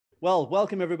Well,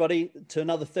 welcome everybody to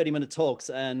another 30-minute talks,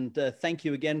 and thank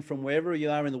you again from wherever you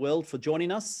are in the world for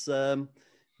joining us.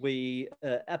 We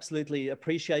absolutely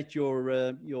appreciate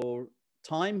your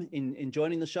time in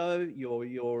joining the show,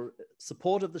 your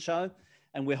support of the show,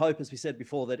 and we hope, as we said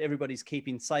before, that everybody's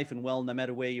keeping safe and well no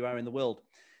matter where you are in the world.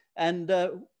 And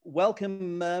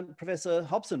welcome Professor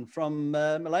Hobson from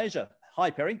Malaysia.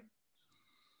 Hi, Perry.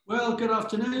 Well, good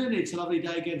afternoon. It's a lovely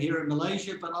day again here in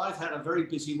Malaysia, but I've had a very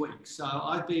busy week. So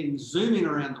I've been zooming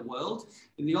around the world.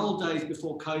 In the old days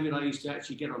before COVID, I used to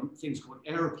actually get on things called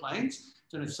aeroplanes.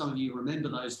 Don't know if some of you remember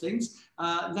those things.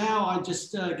 Now I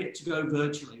just get to go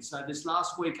virtually. So this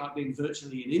last week I've been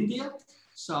virtually in India.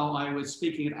 So I was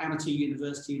speaking at Amity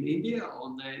University in India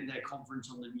on their conference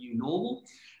on the new normal.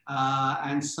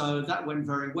 And so that went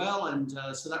very well. And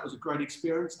so that was a great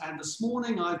experience. And this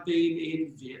morning I've been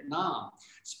in Vietnam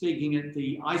speaking at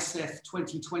the ISEF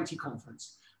 2020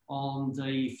 conference on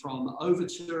from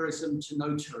over-tourism to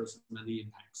no tourism and the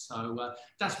impact. So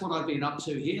that's what I've been up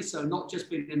to here. So not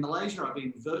just been in Malaysia, I've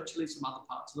been virtually some other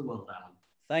parts of the world, Alan.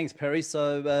 Thanks, Perry.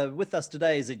 So with us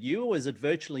today, is it you or is it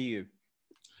virtually you?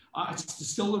 It's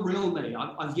still the real me.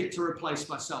 I've yet to replace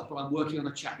myself, but I'm working on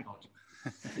a chatbot.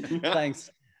 Thanks.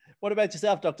 What about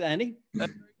yourself, Dr. Andy?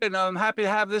 And I'm happy to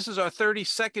have, this is our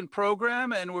 32nd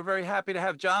program, and we're very happy to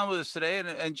have John with us today.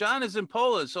 And John is in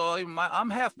Poland, so I'm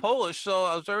half Polish, so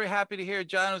I was very happy to hear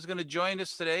John was going to join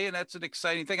us today, and that's an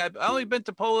exciting thing. I've only been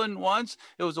to Poland once.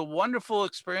 It was a wonderful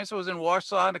experience. I was in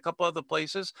Warsaw and a couple other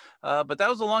places, but that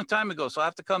was a long time ago, so I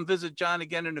have to come visit John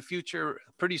again in the future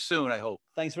pretty soon, I hope.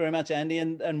 Thanks very much, Andy,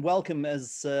 and welcome,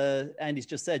 as Andy's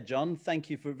just said, John. Thank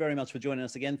you very much for joining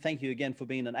us again. Thank you again for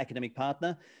being an academic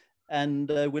partner. And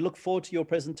we look forward to your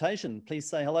presentation. Please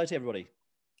say hello to everybody.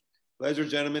 Pleasure,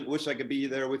 gentlemen. Wish I could be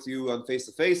there with you on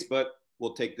face-to-face, but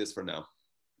we'll take this for now.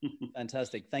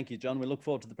 Fantastic. Thank you, John. We look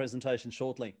forward to the presentation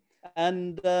shortly.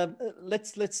 And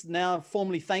let's now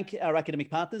formally thank our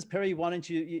academic partners. Perry, why don't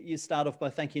you start off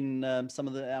by thanking some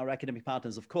of our academic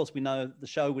partners. Of course, we know the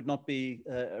show would not be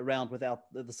around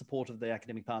without the support of the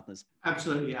academic partners.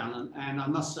 Absolutely, Alan. And I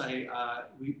must say,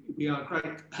 we are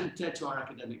great debt to our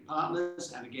academic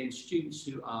partners. And again, students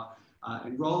who are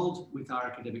enrolled with our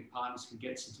academic partners can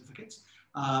get certificates.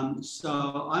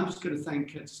 So I'm just going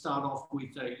to start off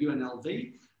with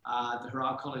UNLV, the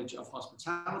Harar College of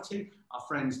Hospitality, our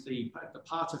friends, the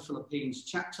Pata Philippines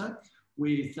chapter,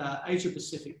 with Asia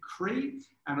Pacific CRE,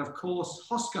 and of course,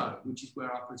 Hosco, which is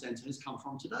where our presenter has come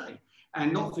from today.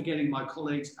 And not forgetting my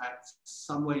colleagues at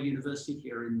Sunway University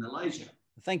here in Malaysia.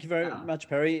 Thank you very much,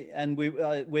 Perry. And we,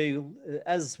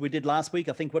 as we did last week,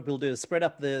 I think what we'll do is spread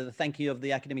up the thank you of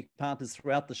the academic partners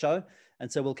throughout the show.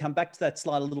 And so we'll come back to that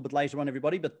slide a little bit later on,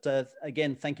 everybody. But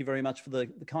again, thank you very much for the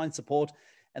kind support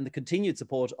and the continued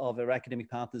support of our academic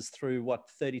partners through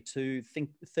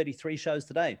 33 shows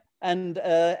today. And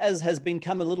as has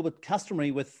become a little bit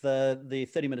customary with the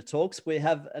 30-minute talks, we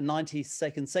have a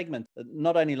 90-second segment,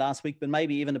 not only last week, but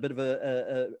maybe even a bit of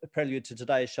a prelude to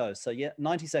today's show. So yeah,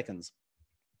 90 seconds.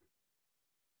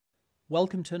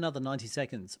 Welcome to another 90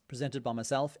 seconds, presented by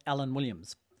myself, Alan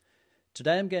Williams.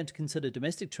 Today I'm going to consider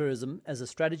domestic tourism as a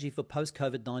strategy for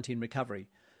post-COVID-19 recovery,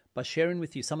 by sharing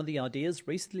with you some of the ideas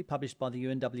recently published by the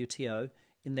UNWTO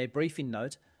in their briefing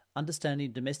note,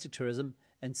 Understanding Domestic Tourism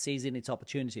and Seizing Its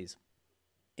Opportunities.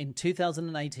 In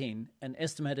 2018, an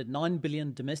estimated 9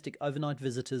 billion domestic overnight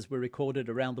visitors were recorded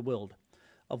around the world,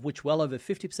 of which well over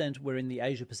 50% were in the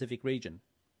Asia-Pacific region.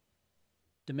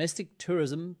 Domestic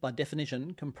tourism, by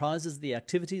definition, comprises the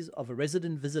activities of a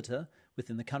resident visitor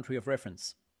within the country of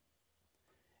reference.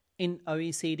 In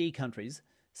OECD countries,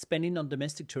 spending on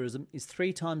domestic tourism is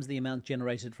 3 times the amount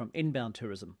generated from inbound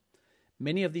tourism.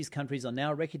 Many of these countries are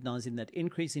now recognizing that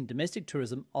increasing domestic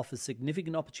tourism offers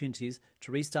significant opportunities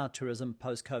to restart tourism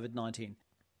post-COVID-19.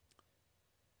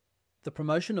 The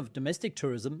promotion of domestic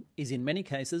tourism is in many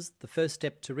cases the first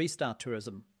step to restart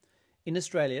tourism. In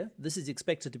Australia, this is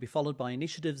expected to be followed by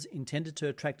initiatives intended to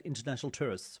attract international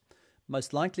tourists,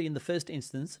 most likely in the first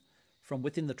instance from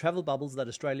within the travel bubbles that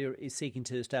Australia is seeking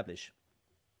to establish.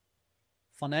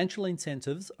 Financial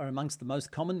incentives are amongst the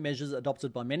most common measures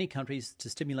adopted by many countries to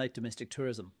stimulate domestic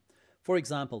tourism. For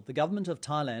example, the government of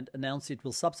Thailand announced it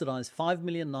will subsidise 5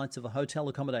 million nights of a hotel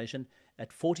accommodation at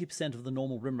 40% of the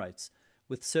normal room rates,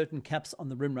 with certain caps on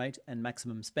the room rate and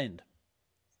maximum spend.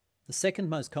 The second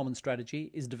most common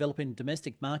strategy is developing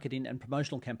domestic marketing and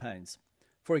promotional campaigns.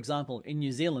 For example, in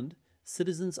New Zealand,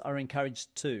 citizens are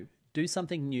encouraged to do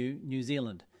something new, New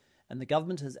Zealand, and the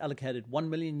government has allocated $1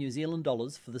 million New Zealand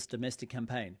for this domestic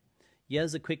campaign.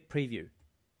 Here's a quick preview.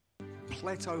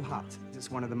 Plateau Hut.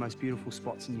 It's one of the most beautiful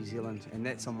spots in New Zealand, and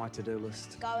that's on my to-do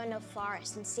list. Go in a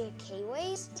forest and see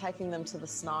kiwis. Taking them to the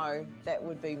snow, that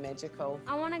would be magical.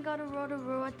 I want to go to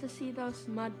Rotorua to see those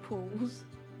mud pools.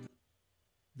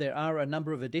 There are a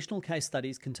number of additional case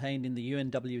studies contained in the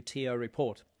UNWTO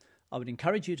report. I would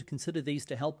encourage you to consider these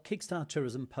to help kickstart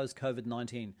tourism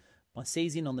post-COVID-19 by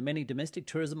seizing on the many domestic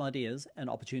tourism ideas and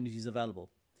opportunities available.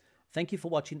 Thank you for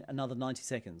watching another 90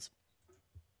 seconds.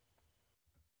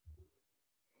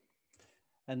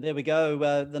 And there we go,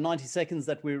 the 90 seconds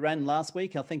that we ran last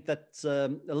week. I think that's a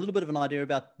little bit of an idea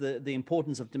about the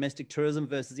importance of domestic tourism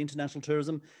versus international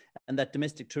tourism, and that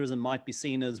domestic tourism might be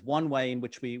seen as one way in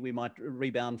which we might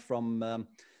rebound from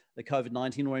the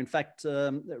COVID-19, or in fact,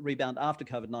 rebound after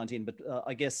COVID-19. But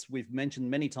I guess we've mentioned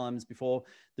many times before,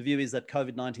 the view is that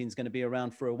COVID-19 is going to be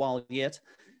around for a while yet.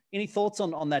 Any thoughts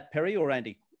on that, Perry or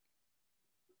Andy?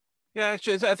 Yeah, I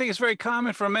think it's very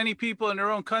common for many people in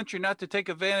their own country not to take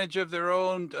advantage of their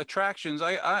own attractions.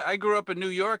 I grew up in New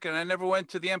York, and I never went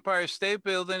to the Empire State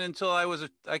Building until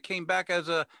I came back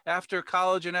after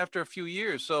college and after a few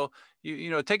years. So you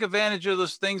know, take advantage of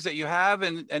those things that you have,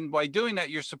 and by doing that,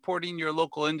 you're supporting your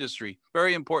local industry.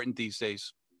 Very important these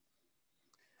days.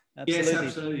 Absolutely. Yes,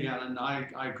 absolutely, Alan.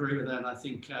 I agree with that. I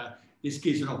think this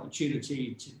gives an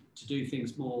opportunity to do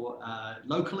things more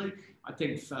locally. I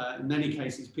think in many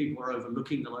cases, people are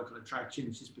overlooking the local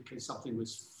attractions just because something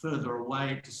was further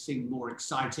away, it just seemed more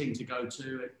exciting to go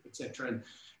to, etc. And,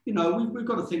 you know, we've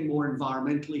got to think more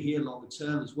environmentally here longer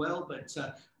term as well. But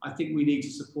I think we need to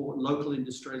support local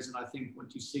industries. And I think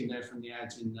what you've seen there from the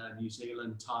ads in New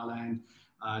Zealand, Thailand,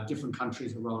 different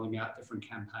countries are rolling out different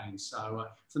campaigns. So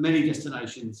for many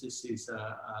destinations, this is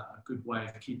a good way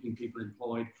of keeping people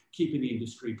employed, keeping the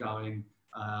industry going,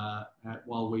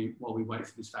 while we wait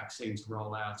for this vaccine to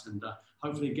roll out, and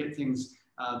hopefully get things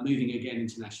moving again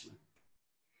internationally.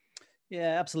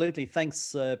 Yeah, absolutely.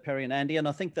 Thanks, Perry and Andy. And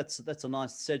I think that's a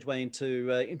nice segue into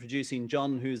introducing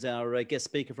John, who's our guest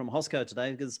speaker from Hosco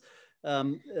today, because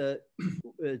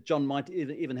John might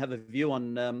even have a view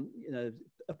on you know,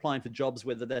 applying for jobs,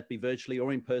 whether that be virtually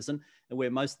or in person, and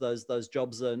where most of those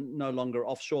jobs are no longer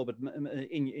offshore, but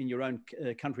in your own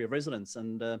country of residence.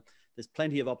 And there's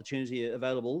plenty of opportunity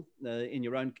available in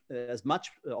your own, as much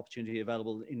opportunity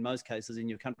available in most cases in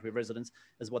your country of residence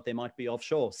as what there might be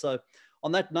offshore. So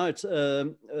on that note,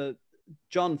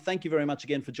 John, thank you very much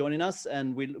again for joining us,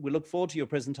 and we look forward to your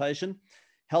presentation,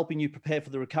 helping you prepare for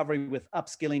the recovery with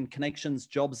upskilling, connections,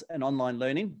 jobs, and online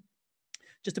learning.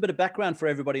 Just a bit of background for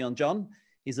everybody on John.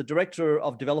 He's a Director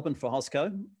of Development for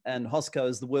Hosco, and Hosco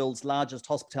is the world's largest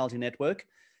hospitality network.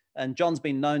 And John's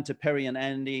been known to Perry and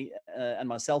Andy and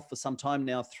myself for some time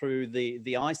now through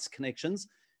the ICE connections,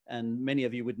 and many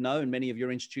of you would know, and many of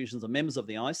your institutions are members of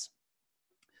the ICE.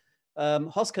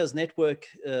 Hosco's network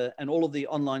and all of the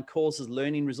online courses,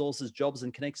 learning resources, jobs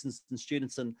and connections and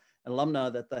students and alumni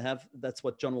that they have, that's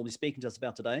what John will be speaking to us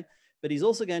about today. But he's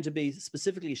also going to be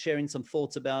specifically sharing some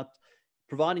thoughts about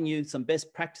providing you some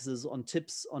best practices on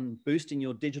tips on boosting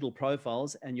your digital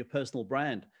profiles and your personal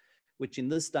brand, which in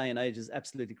this day and age is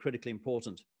absolutely critically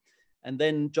important. And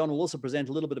then John will also present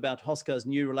a little bit about Hosco's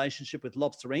new relationship with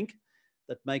Lobster Ink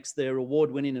that makes their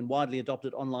award-winning and widely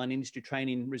adopted online industry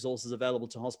training resources available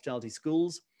to hospitality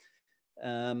schools.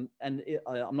 I'm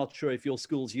not sure if your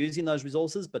school's using those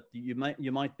resources, but you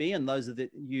might be, and those of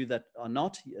you that are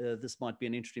not, this might be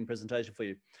an interesting presentation for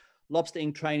you. Lobster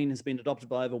Ink training has been adopted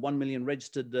by over 1 million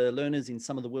registered learners in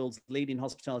some of the world's leading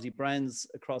hospitality brands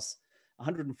across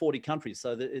 140 countries.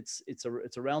 So that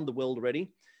it's around the world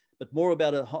already. But more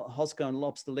about Hosco and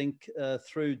Lobster Ink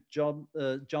through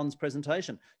John's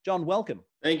presentation. John, welcome.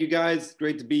 Thank you, guys.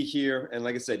 Great to be here. And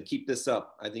like I said, keep this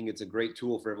up. I think it's a great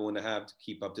tool for everyone to have to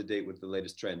keep up to date with the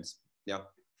latest trends. Yeah.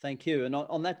 Thank you. And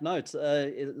on that note,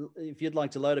 if you'd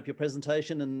like to load up your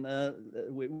presentation, and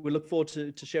we look forward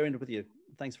to sharing it with you.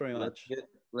 Thanks very much.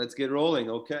 Let's get rolling.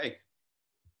 Okay.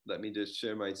 Let me just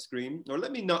share my screen, or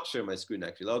let me not share my screen,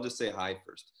 actually. I'll just say hi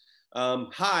first.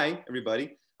 Hi,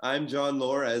 everybody. I'm John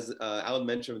Lohr, as Alan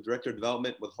mentioned, I'm Director of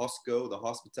Development with Hosco, the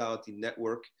Hospitality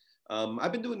Network.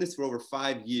 I've been doing this for over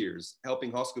 5 years,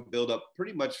 helping Hosco build up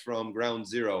pretty much from ground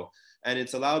zero. And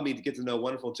it's allowed me to get to know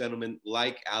wonderful gentlemen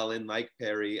like Alan, like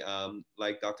Perry,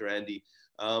 like Dr. Andy,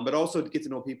 but also to get to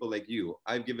know people like you.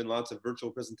 I've given lots of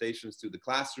virtual presentations to the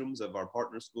classrooms of our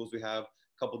partner schools. We have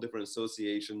a couple different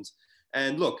associations.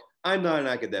 And look, I'm not an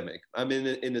academic. I'm an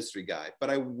industry guy, but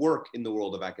I work in the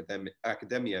world of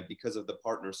academia because of the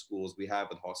partner schools we have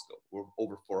at Hosco. We're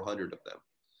over 400 of them.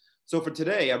 So for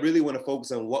today, I really want to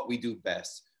focus on what we do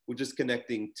best, which is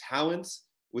connecting talents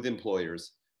with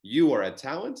employers, You are a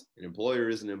talent, an employer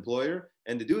is an employer.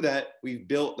 And to do that, we've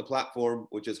built the platform,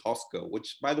 which is Hosco,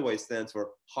 which, by the way, stands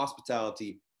for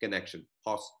Hospitality Connection,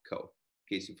 Hosco,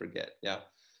 in case you forget. Yeah.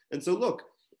 And so look,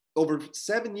 over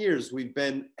 7 years, we've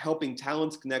been helping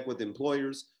talents connect with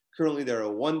employers. Currently, there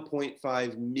are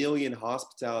 1.5 million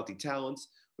hospitality talents,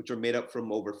 which are made up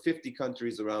from over 50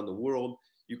 countries around the world.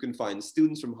 You can find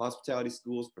students from hospitality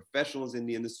schools, professionals in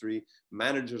the industry,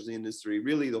 managers in the industry,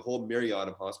 really the whole myriad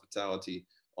of hospitality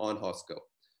on Hosco.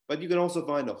 But you can also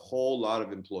find a whole lot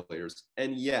of employers.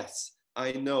 And yes,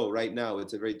 I know right now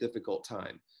it's a very difficult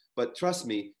time, but trust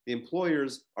me, the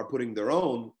employers are putting their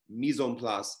own mise en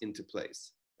place into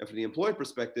place. And from the employer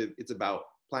perspective, it's about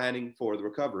planning for the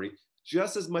recovery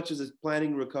just as much as it's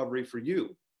planning recovery for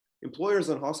you. Employers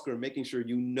on Hosco are making sure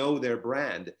you know their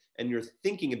brand and you're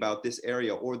thinking about this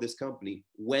area or this company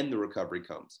when the recovery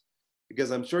comes.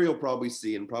 Because I'm sure you'll probably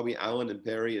see, and probably Alan and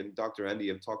Perry and Dr. Andy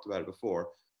have talked about it before,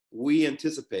 we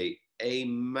anticipate a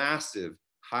massive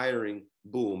hiring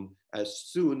boom as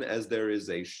soon as there is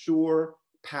a sure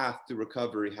path to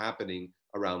recovery happening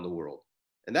around the world.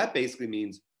 And that basically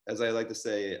means, as I like to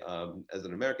say, as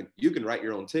an American, you can write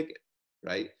your own ticket,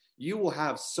 right? You will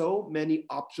have so many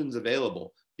options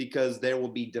available because there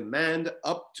will be demand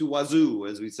up to wazoo,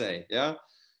 as we say, yeah?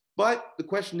 But the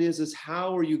question is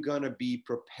how are you gonna be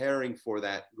preparing for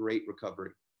that great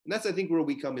recovery? And that's, I think, where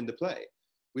we come into play.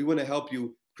 We wanna help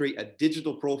you create a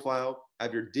digital profile,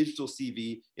 have your digital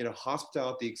CV in a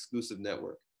hospitality exclusive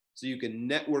network. So you can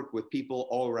network with people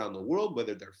all around the world,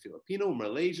 whether they're Filipino,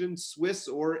 Malaysian, Swiss,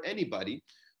 or anybody,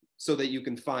 so that you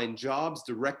can find jobs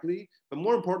directly, but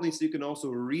more importantly, so you can also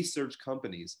research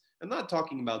companies. I'm not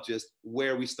talking about just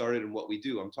where we started and what we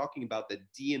do. I'm talking about the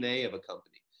DNA of a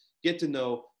company. Get to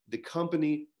know the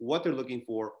company, what they're looking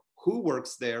for, who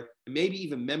works there, and maybe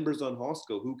even members on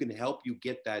Hosco who can help you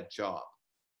get that job,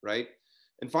 right?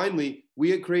 And finally,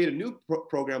 we had created a new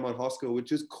program on Hosco,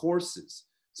 which is courses.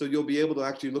 So you'll be able to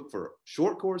actually look for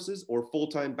short courses or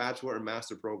full-time bachelor and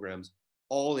master programs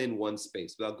all in one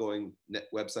space without going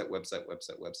website.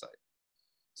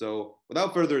 So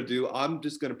without further ado, I'm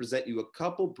just going to present you a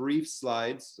couple brief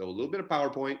slides. So a little bit of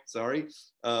PowerPoint, sorry.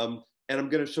 And I'm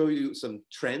going to show you some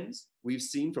trends we've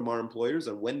seen from our employers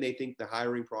on when they think the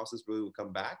hiring process really will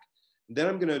come back. And then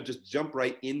I'm going to just jump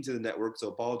right into the network. So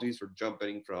apologies for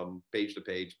jumping from page to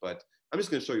page, but I'm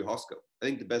just going to show you Hosco. I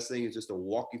think the best thing is just to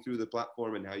walk you through the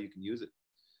platform and how you can use it.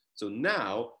 So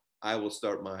now I will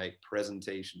start my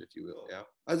presentation, if you will. Yeah.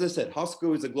 As I said,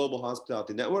 Hosco is a global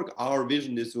hospitality network. Our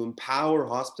vision is to empower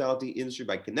hospitality industry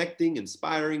by connecting,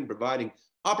 inspiring, providing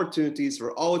opportunities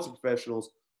for all its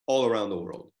professionals all around the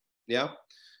world. Yeah.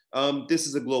 This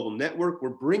is a global network. We're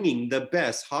bringing the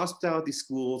best hospitality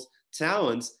schools,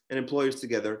 talents, and employers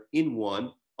together in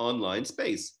one online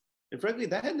space. And frankly,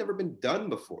 that had never been done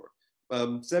before.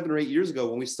 7 or 8 years ago,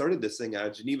 when we started this thing out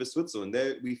of Geneva, Switzerland,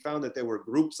 we found that there were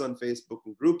groups on Facebook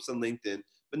and groups on LinkedIn,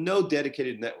 but no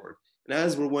dedicated network. And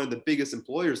as we're one of the biggest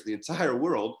employers in the entire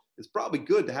world, it's probably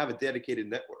good to have a dedicated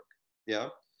network. Yeah.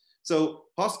 So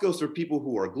Hosco is for people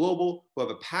who are global, who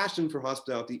have a passion for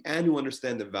hospitality, and who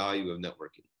understand the value of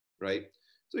networking, right?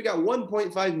 So we got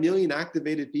 1.5 million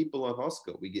activated people on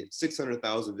Hosco. We get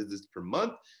 600,000 visits per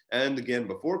month. And again,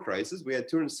 before crisis, we had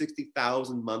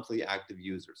 260,000 monthly active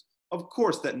users. Of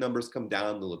course, that number's come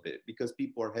down a little bit because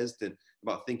people are hesitant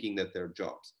about thinking that they're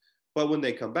jobs. But when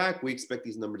they come back, we expect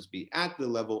these numbers to be at the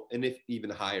level and if even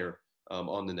higher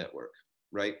on the network,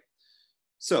 right?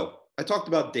 So I talked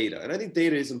about data, and I think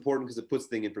data is important because it puts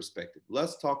things in perspective.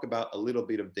 Let's talk about a little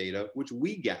bit of data, which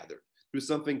we gathered through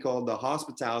something called the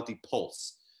Hospitality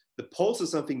Pulse. The Pulse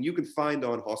is something you can find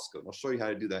on Hosco, and I'll show you how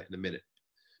to do that in a minute.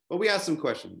 But we asked some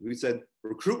questions. We said,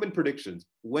 recruitment predictions,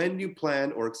 when do you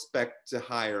plan or expect to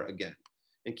hire again?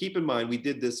 And keep in mind, we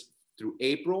did this through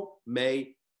April,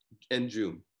 May, and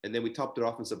June. And then we topped it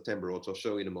off in September, which I'll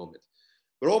show you in a moment.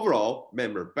 But overall,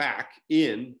 remember, back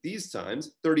in these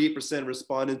times, 38% of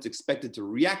respondents expected to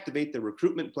reactivate their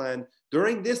recruitment plan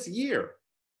during this year.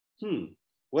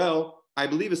 Well, I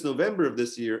believe it's November of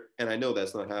this year, and I know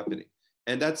that's not happening.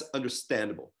 And that's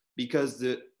understandable, because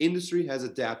the industry has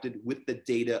adapted with the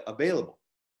data available.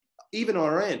 Even on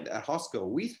our end at Hosco,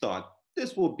 we thought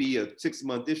this will be a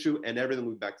 6-month issue and everything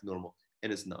will be back to normal,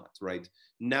 and it's not, right?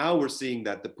 Now we're seeing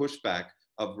that the pushback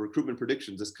of recruitment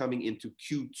predictions is coming into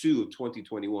Q2 of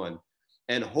 2021,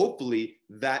 and hopefully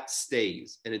that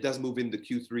stays and it does move into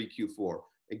Q3, Q4.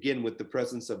 Again, with the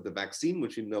presence of the vaccine,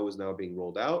 which you know is now being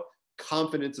rolled out,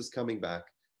 confidence is coming back,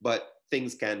 but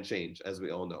things can change, as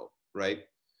we all know, right?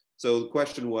 So the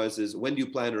question is when do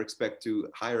you plan or expect to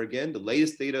hire again? The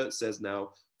latest data says now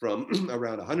from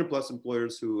around 100 plus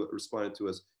employers who responded to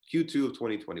us Q2 of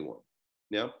 2021.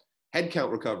 Yeah.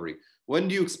 Headcount recovery. When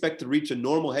do you expect to reach a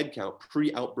normal headcount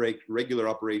pre-outbreak regular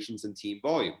operations and team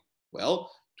volume?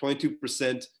 Well,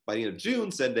 22% by the end of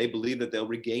June said they believe that they'll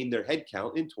regain their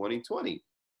headcount in 2020.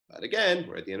 But again,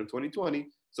 we're at the end of 2020.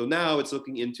 So now it's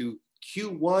looking into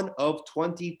Q1 of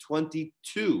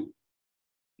 2022.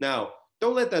 Now,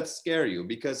 don't let that scare you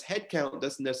because headcount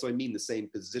doesn't necessarily mean the same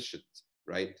positions,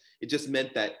 right? It just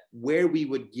meant that where we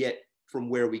would get from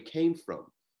where we came from.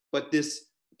 But this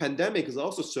pandemic is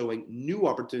also showing new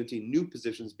opportunity, new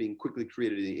positions being quickly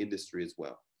created in the industry as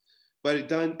well. But it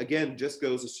done, again, just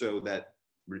goes to show that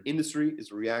the industry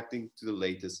is reacting to the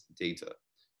latest data.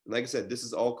 And like I said, this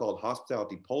is all called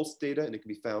Hospitality Pulse data, and it can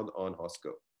be found on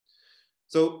Hosco.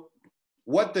 So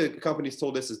what the companies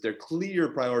told us is their clear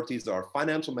priorities are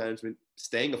financial management,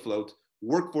 staying afloat,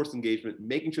 workforce engagement,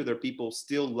 making sure their people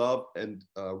still love and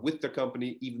with their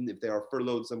company, even if they are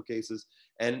furloughed in some cases,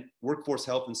 and workforce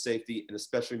health and safety, and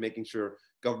especially making sure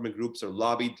government groups are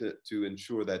lobbied to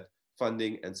ensure that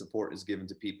funding and support is given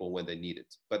to people when they need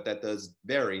it. But that does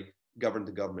vary government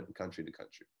to government and country to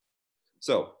country.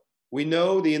 So we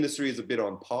know the industry is a bit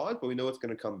on pause, but we know it's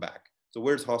going to come back. So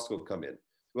where does Hosco come in?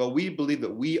 Well, we believe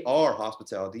that we are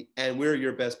hospitality and we're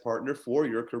your best partner for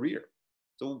your career.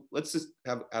 So let's just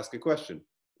ask a question.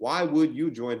 Why would you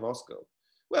join Hosco?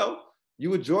 Well, you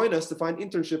would join us to find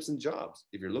internships and jobs.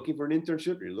 If you're looking for an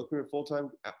internship, you're looking for a full-time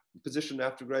position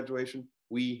after graduation,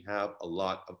 we have a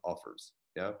lot of offers.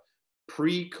 Yeah.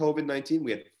 Pre-COVID-19,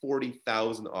 we had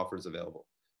 40,000 offers available.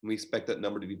 And we expect that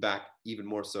number to be back even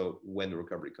more so when the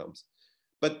recovery comes.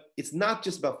 But it's not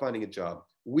just about finding a job.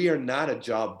 We are not a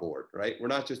job board, right? We're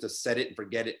not just a set it and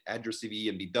forget it, add your CV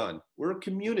and be done. We're a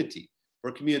community.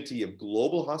 We're a community of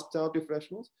global hospitality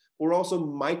professionals. We're also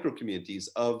micro communities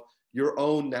of your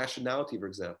own nationality, for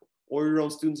example, or your own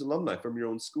students, alumni from your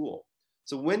own school.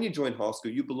 So when you join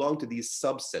Hosco, you belong to these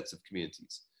subsets of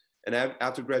communities. And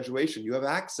after graduation, you have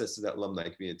access to that alumni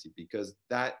community because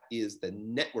that is the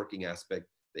networking aspect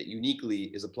that uniquely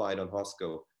is applied on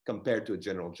Hosco compared to a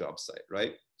general job site,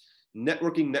 right?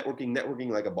 Networking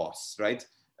like a boss, right?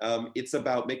 It's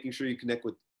about making sure you connect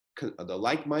with the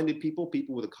like-minded people,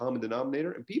 people with a common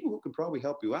denominator, and people who can probably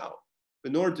help you out.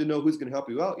 But in order to know who's going to help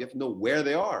you out, you have to know where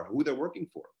they are, who they're working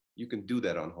for. You can do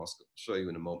that on Hosco. I'll show you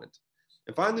in a moment.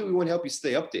 And finally, we want to help you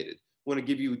stay updated. We want to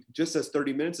give you, just as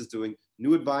 30 Minutes is doing,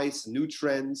 new advice, new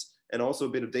trends, and also a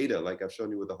bit of data, like I've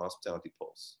shown you with the Hospitality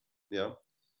Pulse. Yeah.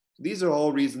 These are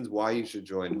all reasons why you should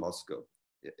join Hosco,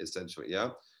 essentially. Yeah.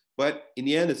 But in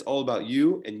the end, it's all about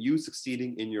you and you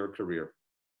succeeding in your career.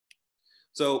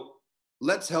 So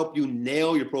let's help you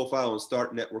nail your profile and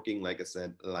start networking, like I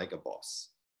said, like a boss.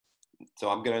 So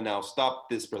I'm going to now stop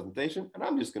this presentation and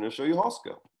I'm just going to show you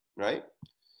Hosco, right?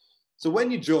 So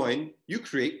when you join, you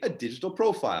create a digital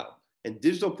profile. And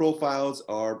digital profiles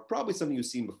are probably something you've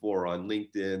seen before on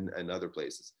LinkedIn and other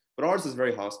places. But ours is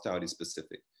very hospitality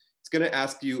specific. It's going to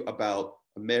ask you about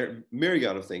a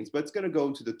myriad of things, but it's going to go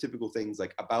into the typical things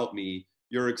like about me,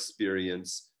 your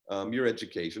experience, your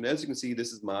education. As you can see,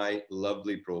 this is my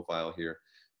lovely profile here,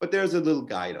 but there's a little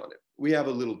guide on it. We have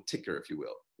a little ticker, if you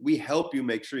will. We help you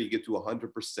make sure you get to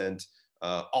 100%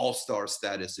 all-star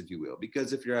status, if you will,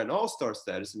 because if you're at an all-star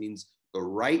status, it means the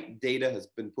right data has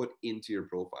been put into your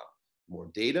profile. The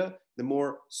more data, the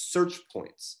more search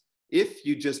points. If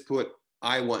you just put,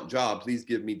 I want job, please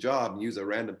give me job, and use a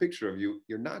random picture of you,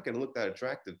 you're not going to look that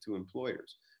attractive to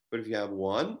employers. But if you have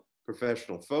 1,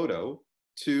 professional photo,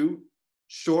 2,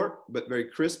 short but very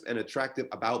crisp and attractive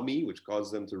about me, which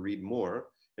causes them to read more,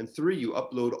 and 3, you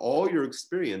upload all your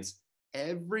experience,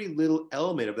 every little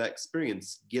element of that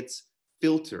experience gets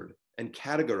filtered and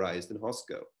categorized in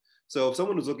Hosco. So if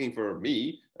someone was looking for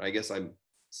me, I guess I'm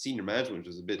senior management,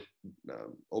 which is a bit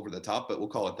over the top, but we'll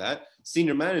call it that,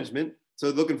 senior management. So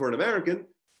looking for an American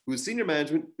who's senior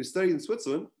management, who studied in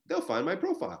Switzerland, they'll find my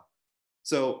profile.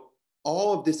 So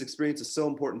all of this experience is so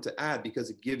important to add because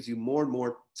it gives you more and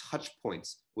more touch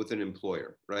points with an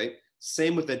employer, right?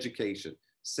 Same with education,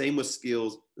 same with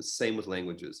skills, same with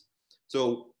languages.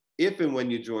 So if and when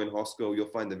you join Hosco, you'll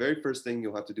find the very first thing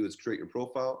you'll have to do is create your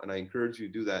profile. And I encourage you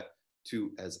to do that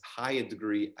to as high a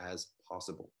degree as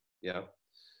possible. Yeah.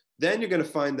 Then you're going to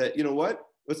find that, you know what?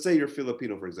 Let's say you're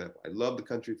Filipino, for example. I love the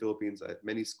country Philippines. I have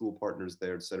many school partners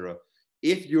there, etc.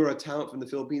 If you're a talent from the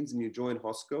Philippines and you join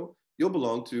Hosco, you'll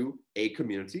belong to a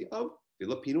community of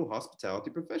Filipino hospitality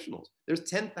professionals. There's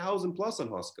 10,000 plus on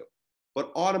Hosco,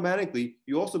 but automatically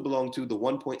you also belong to the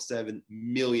 1.7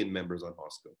 million members on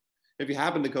Hosco. If you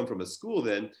happen to come from a school,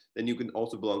 then you can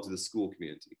also belong to the school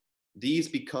community. These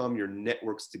become your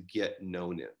networks to get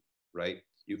known in, right?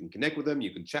 You can connect with them,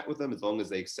 you can chat with them as long as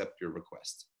they accept your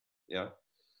request. Yeah.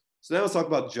 So now let's talk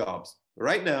about jobs.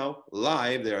 Right now,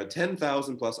 live, there are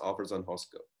 10,000 plus offers on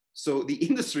Hosco. So the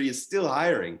industry is still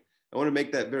hiring. I want to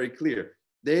make that very clear.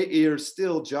 There are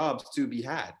still jobs to be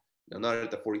had. Now, not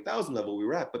at the 40,000 level we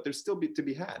were at, but there's still to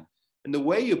be had. And the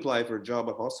way you apply for a job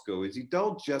at Hosco is you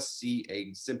don't just see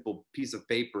a simple piece of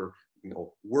paper,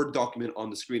 Word document on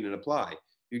the screen and apply.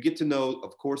 You get to know,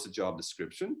 of course, the job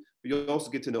description, but you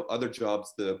also get to know other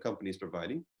jobs the company is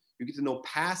providing. You get to know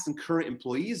past and current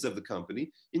employees of the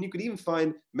company, and you can even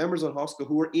find members on Hosco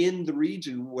who are in the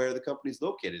region where the company is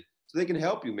located. So they can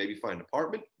help you maybe find an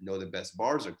apartment, know the best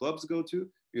bars or clubs to go to.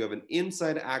 You have an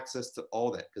inside access to all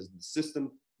that because the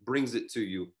system brings it to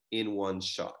you in one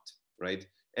shot, right?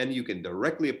 And you can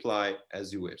directly apply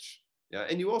as you wish. Yeah,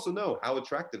 and you also know how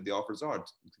attractive the offers are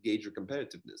to gauge your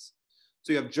competitiveness.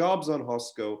 So you have jobs on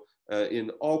Hosco in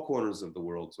all corners of the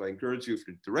world. So I encourage you, if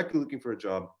you're directly looking for a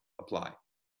job, apply.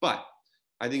 But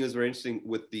I think it was very interesting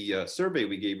with the survey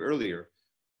we gave earlier.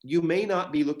 You may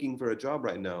not be looking for a job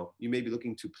right now. You may be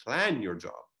looking to plan your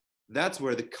job. That's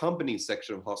where the company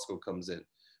section of Hosco comes in.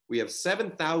 We have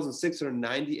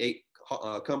 7,698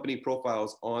 company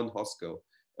profiles on Hosco.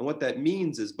 And what that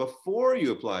means is before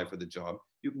you apply for the job,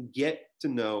 you can get to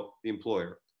know the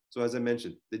employer. So as I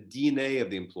mentioned, the DNA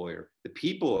of the employer, the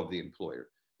people of the employer.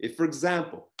 If, for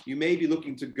example, you may be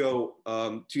looking to go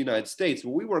to the United States,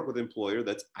 well, we work with an employer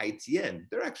that's ITN.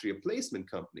 They're actually a placement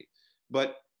company.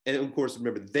 And of course,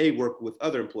 remember, they work with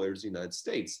other employers in the United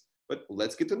States. But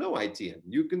let's get to know ITN.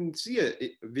 You can see a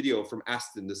video from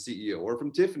Aston, the CEO, or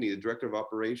from Tiffany, the director of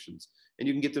operations, and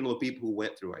you can get to know the people who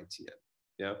went through ITN.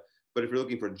 Yeah. But if you're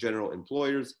looking for general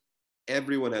employers,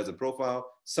 everyone has a profile.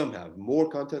 Some have more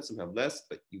content, some have less,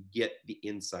 but you get the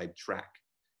inside track.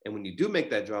 And when you do make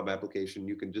that job application,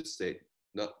 you can just say,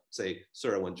 not say,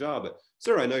 sir, I want a job, but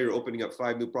sir, I know you're opening up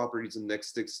 5 new properties in the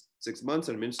next six months,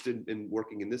 and I'm interested in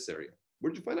working in this area.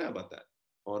 Where'd you find out about that?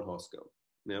 On Hosco.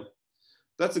 Yeah.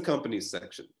 That's the companies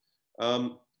section.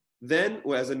 Then,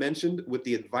 as I mentioned, with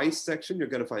the advice section, you're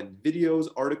going to find videos,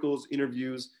 articles,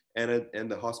 interviews, and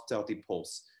the hospitality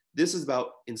pulse. This is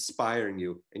about inspiring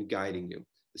you and guiding you.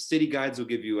 The city guides will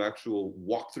give you actual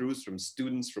walkthroughs from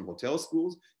students from hotel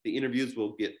schools. The interviews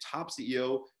will get top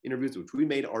CEO interviews, which we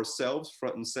made ourselves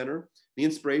front and center. The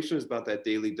inspiration is about that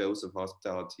daily dose of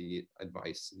hospitality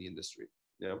advice in the industry.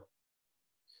 Yeah.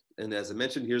 And as I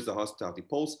mentioned, here's the hospitality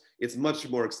pulse. It's much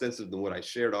more extensive than what I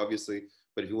shared, obviously,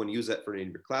 but if you want to use that for any of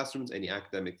your classrooms, any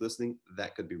academic listening,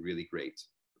 that could be really great,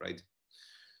 right?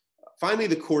 Finally,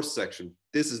 the course section.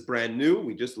 This is brand new.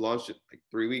 We just launched it like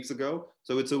 3 weeks ago.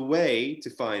 So it's a way to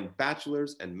find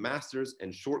bachelor's and master's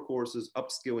and short courses,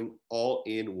 upskilling all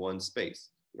in one space.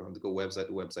 You don't have to go website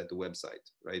to website to website,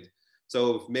 right?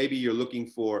 So if maybe you're looking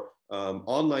for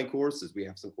online courses, we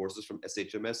have some courses from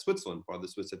SHMS Switzerland, part of the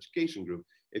Swiss Education Group.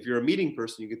 If you're a meeting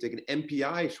person, you can take an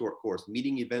MPI short course,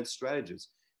 Meeting Event Strategist.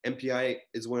 MPI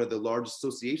is one of the largest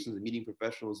associations of meeting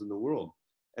professionals in the world.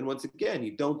 And once again,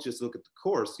 you don't just look at the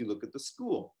course, you look at the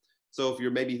school. So if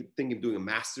you're maybe thinking of doing a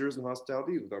master's in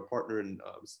hospitality with our partner in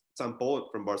Sant Pol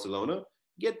from Barcelona,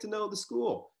 get to know the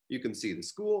school. You can see the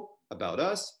school, about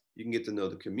us, you can get to know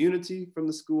the community from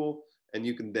the school, and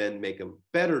you can then make a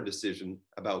better decision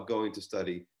about going to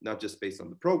study, not just based on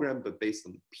the program, but based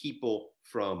on the people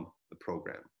from the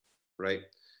program, right?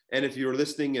 And if you're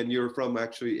listening and you're from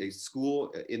actually a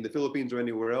school in the Philippines or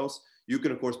anywhere else, you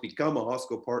can, of course, become a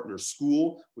Hosco partner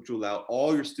school, which will allow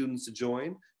all your students to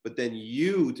join, but then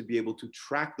you to be able to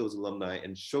track those alumni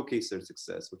and showcase their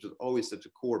success, which is always such a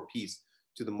core piece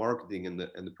to the marketing and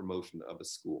the promotion of a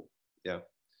school. Yeah.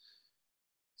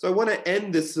 So I want to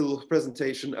end this little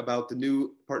presentation about the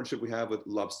new partnership we have with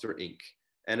Lobster Ink.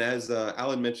 And as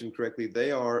Alan mentioned correctly,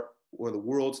 they are one of the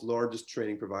world's largest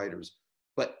training providers.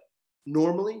 But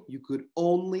normally, you could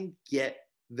only get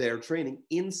their training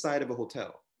inside of a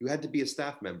hotel. You had to be a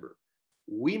staff member.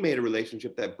 We made a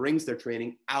relationship that brings their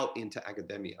training out into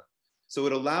academia. So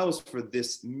it allows for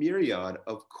this myriad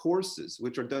of courses,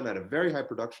 which are done at a very high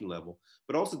production level,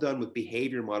 but also done with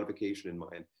behavior modification in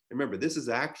mind. Remember, this is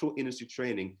actual industry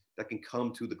training that can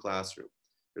come to the classroom.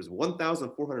 There's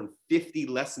 1,450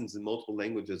 lessons in multiple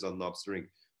languages on Lobster Ink,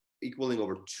 equaling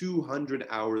over 200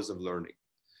 hours of learning.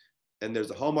 And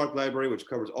there's a Hallmark library, which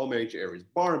covers all major areas: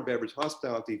 bar and beverage,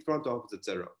 hospitality, front office,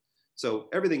 etc. So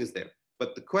everything is there.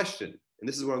 But the question, and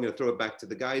this is where I'm going to throw it back to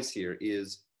the guys here,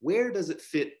 is where does it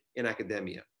fit in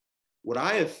academia? What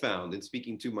I have found in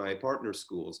speaking to my partner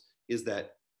schools is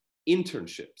that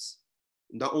internships,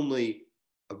 not only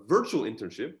a virtual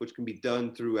internship, which can be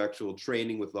done through actual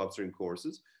training with Lobster Ink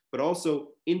courses, but also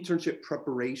internship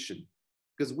preparation.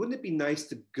 Because wouldn't it be nice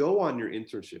to go on your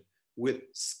internship with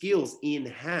skills in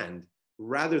hand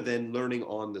rather than learning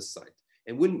on the site?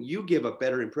 And wouldn't you give a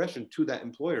better impression to that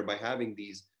employer by having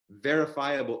these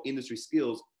verifiable industry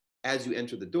skills as you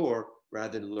enter the door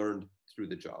rather than learned through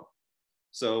the job?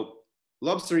 So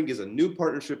Lobster Ink is a new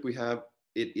partnership we have.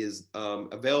 It is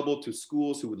available to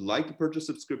schools who would like to purchase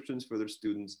subscriptions for their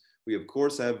students. We, of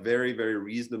course, have very, very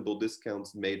reasonable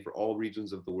discounts made for all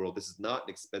regions of the world. This is not an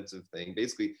expensive thing.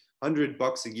 Basically,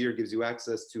 $100 a year gives you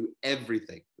access to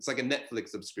everything. It's like a Netflix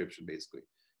subscription, basically.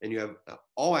 And you have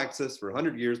all access for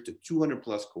 100 years to 200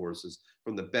 plus courses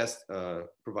from the best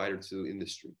provider to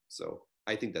industry. So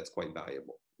I think that's quite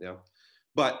valuable. Yeah.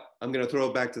 But I'm going to throw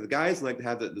it back to the guys. I'd like to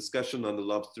have that discussion on the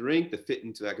Lobster Ink, the fit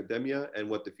into academia, and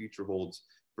what the future holds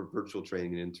for virtual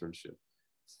training and internship.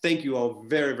 Thank you all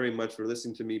very, very much for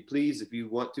listening to me. Please, if you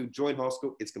want to join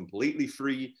Hosco, it's completely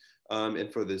free.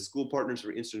 And for the school partners who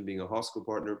are interested in being a Hosco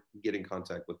partner, get in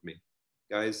contact with me.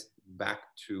 Guys, back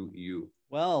to you.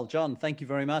 Well, John, thank you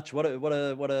very much. What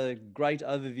a great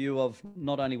overview of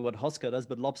not only what Hosco does,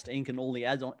 but Lobster Ink and all the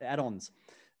add-ons.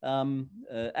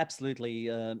 Absolutely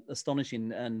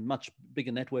astonishing and much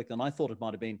bigger network than I thought it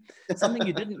might have been.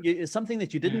 Something something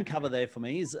that you didn't cover there for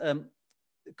me is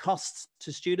costs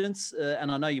to students,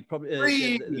 and I know you probably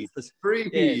free.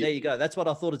 Yeah, there you go. That's what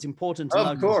I thought. It's important to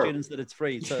know to students that it's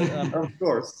free. So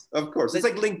of course, it's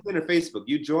like LinkedIn or Facebook.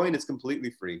 You join, it's completely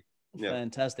free. Yeah.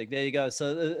 Fantastic. There you go.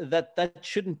 So that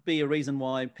shouldn't be a reason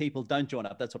why people don't join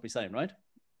up. That's what we're saying, right?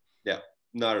 Yeah,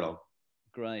 not at all.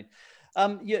 Great.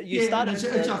 You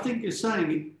started. I think you're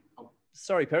saying.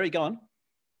 Sorry, Perry, go on.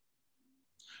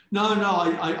 No,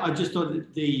 I just thought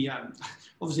that the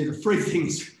obviously the free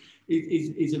things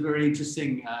is a very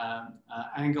interesting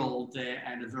angle there,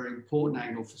 and a very important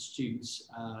angle for students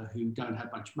who don't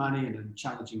have much money and in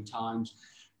challenging times.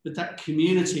 But that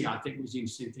community, I think, was the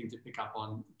interesting thing to pick up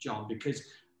on, John, because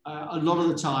a lot of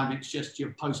the time it's just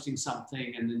you're posting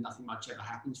something and then nothing much ever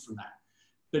happens from that.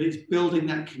 But it's building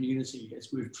that community, as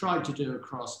we've tried to do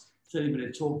across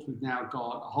 30-minute talks. We've now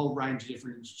got a whole range of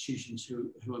different institutions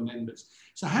who are members.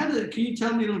 So can you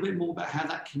tell me a little bit more about how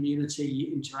that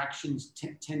community interactions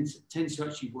tends to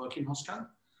actually work in Hosco?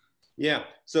 Yeah,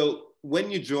 so when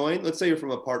you join, let's say you're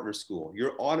from a partner school,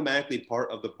 you're automatically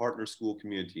part of the partner school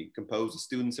community composed of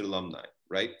students and alumni,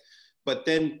 right? But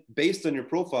then based on your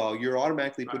profile, you're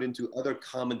automatically put into other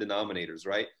common denominators,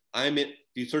 right? If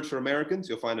you search for Americans,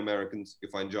 you'll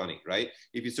find Johnny, right?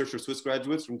 If you search for Swiss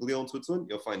graduates from Lyon, Switzerland,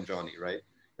 you'll find Johnny, right?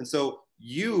 And so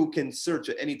you can search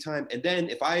at any time. And then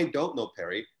if I don't know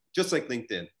Perry, just like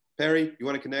LinkedIn, Perry, you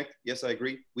want to connect? Yes, I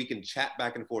agree. We can chat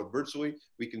back and forth virtually.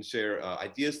 We can share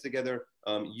ideas together.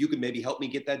 You can maybe help me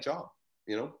get that job,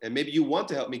 and maybe you want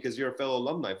to help me because you're a fellow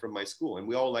alumni from my school, and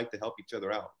we all like to help each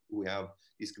other out who we have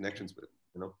these connections with,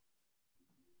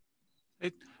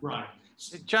 Right.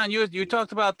 John, you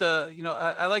talked about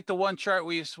I like the one chart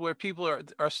where people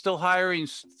are still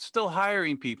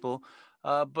hiring people,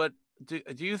 but do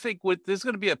you think there's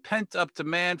going to be a pent up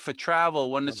demand for travel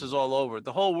when this is all over?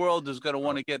 The whole world is going to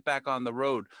want to get back on the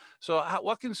road. So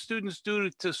what can students do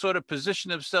to sort of position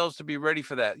themselves to be ready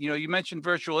for that? You mentioned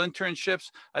virtual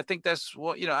internships. I think that's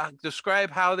what,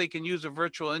 describe how they can use a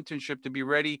virtual internship to be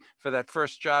ready for that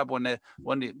first job when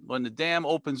the dam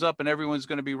opens up and everyone's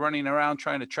going to be running around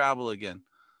trying to travel again.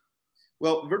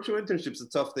 Well, virtual internship is a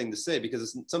tough thing to say because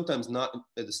it's sometimes not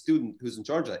the student who's in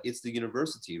charge of that. It's the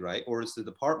university, right? Or it's the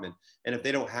department. And if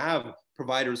they don't have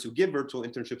providers who give virtual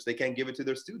internships, they can't give it to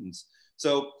their students.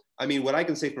 So, what I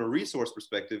can say from a resource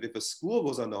perspective, if a school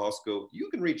goes on the Hosco, you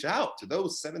can reach out to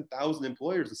those 7,000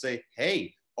 employers and say,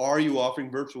 hey, are you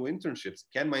offering virtual internships?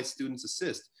 Can my students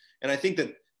assist? And I think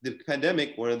that the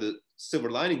pandemic, one of the silver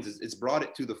linings is it's brought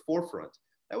it to the forefront.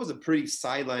 That was a pretty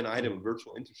sideline item of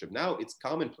virtual internship. Now it's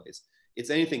commonplace. It's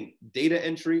anything data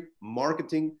entry,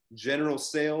 marketing, general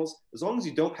sales. As long as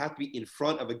you don't have to be in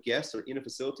front of a guest or in a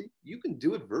facility, you can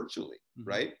do it virtually,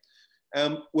 right?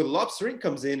 What Lobster Ink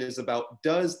comes in is about,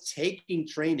 does taking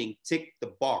training tick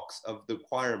the box of the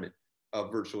requirement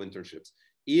of virtual internships?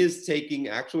 Is taking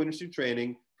actual industry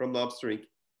training from Lobster Ink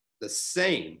the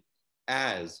same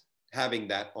as having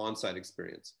that on-site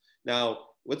experience? Now,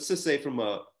 let's just say from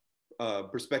a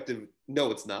perspective,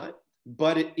 no, it's not.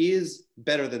 But it is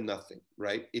better than nothing,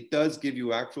 right? It does give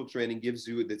you actual training, gives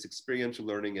you this experiential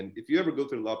learning. And if you ever go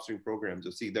through the Lobster Ink programs,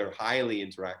 you'll see they're highly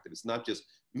interactive. It's not just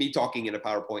me talking in a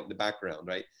PowerPoint in the background,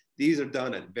 right? These are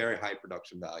done at very high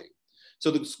production value.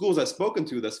 So the schools I've spoken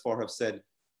to thus far have said,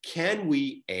 can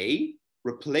we, A,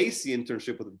 replace the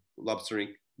internship with Lobster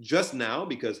Ink just now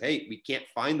because, hey, we can't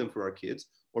find them for our kids?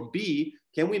 Or B,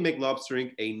 can we make Lobster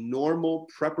Ink a normal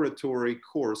preparatory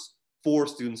course for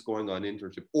students going on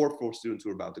internship or for students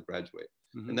who are about to graduate?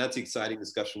 And that's the exciting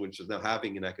discussion, which is now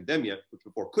happening in academia, which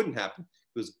before couldn't happen.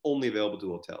 It was only available to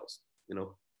hotels, you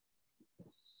know?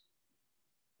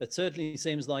 It certainly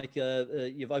seems like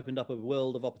you've opened up a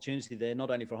world of opportunity there,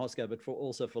 not only for Hosco, but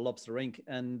also for Lobster Ink.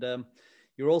 And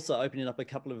you're also opening up a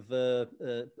couple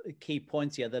of key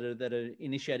points here that are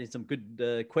initiating some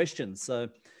good questions. So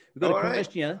we've got a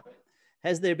question here.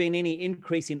 Has there been any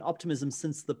increase in optimism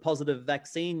since the positive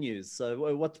vaccine news?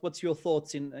 So what's your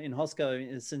thoughts in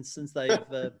Hosco since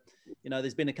they've, you know,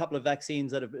 there's been a couple of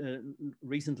vaccines that have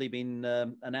recently been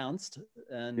announced,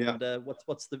 and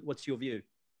what's your view?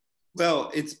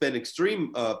 Well, it's been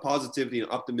extreme positivity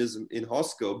and optimism in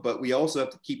Hosco, but we also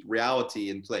have to keep reality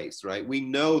in place, right? We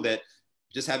know that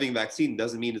just having a vaccine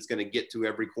doesn't mean it's going to get to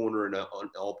every corner on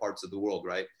all parts of the world,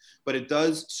 right? But it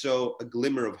does show a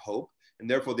glimmer of hope. And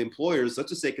therefore, the employers, let's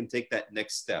just say, can take that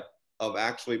next step of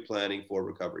actually planning for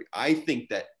recovery. I think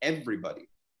that everybody,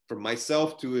 from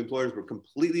myself to employers, were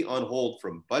completely on hold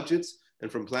from budgets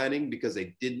and from planning because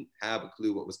they didn't have a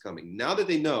clue what was coming. Now that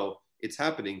they know it's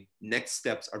happening, next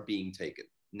steps are being taken.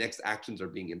 Next actions are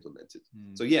being implemented.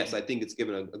 So yes, I think it's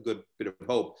given a good bit of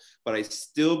hope, but I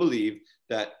still believe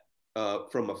that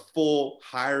from a full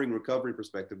hiring recovery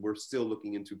perspective, we're still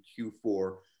looking into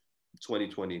Q4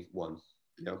 2021.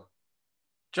 Yeah.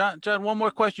 John, one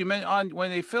more question. You mentioned when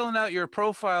they filling out your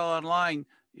profile online,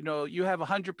 you know, you have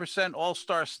 100%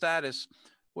 all-star status.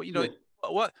 What, you know,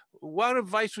 what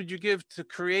advice would you give to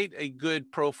create a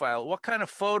good profile? What kind of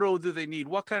photo do they need?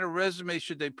 What kind of resume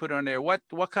should they put on there? What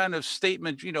kind of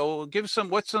statement, you know,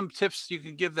 what's some tips you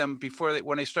can give them before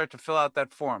when they start to fill out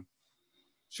that form?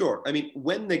 Sure. I mean,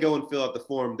 when they go and fill out the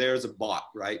form, there's a bot,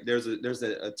 right? There's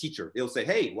a teacher. It'll say,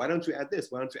 hey, why don't you add this?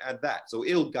 Why don't you add that? So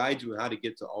it'll guide you on how to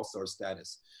get to all-star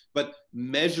status. But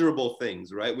measurable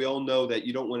things, right? We all know that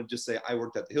you don't want to just say, I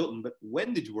worked at the Hilton, but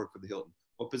when did you work for the Hilton?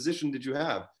 What position did you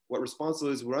have? What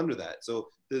responsibilities were under that? So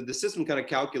the system kind of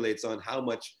calculates on how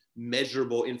much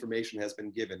measurable information has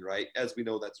been given, right? As we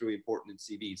know, that's really important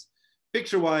in CVs.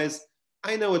 Picture-wise,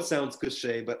 I know it sounds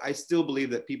cliche, but I still believe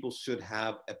that people should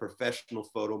have a professional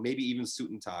photo, maybe even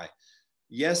suit and tie.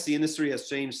 Yes, the industry has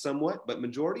changed somewhat, but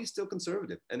majority is still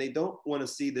conservative, and they don't want to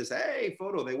see this, hey,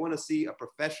 photo. They want to see a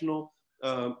professional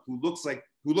who looks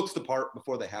the part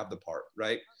before they have the part,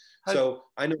 right? So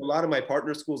I know a lot of my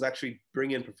partner schools actually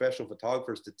bring in professional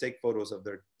photographers to take photos of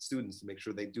their students to make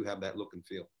sure they do have that look and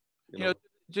feel. You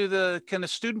know? Can a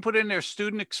student put in their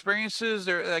student experiences,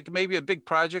 or like maybe a big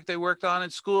project they worked on in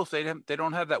school if they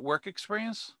don't have that work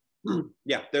experience?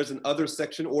 Yeah, there's an other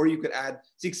section, or you could add,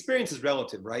 see, experience is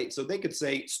relative, right? So they could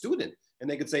say student, and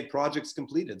they could say projects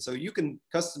completed. So you can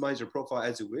customize your profile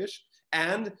as you wish.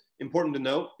 And important to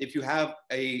note, if you have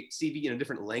a CV in a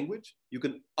different language, you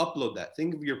can upload that.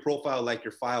 Think of your profile like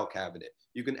your file cabinet.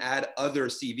 You can add other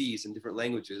CVs in different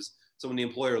languages. So when the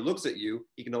employer looks at you,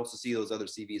 he can also see those other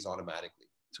CVs automatically.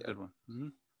 It's a good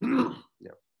one.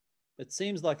 Yeah. It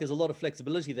seems like there's a lot of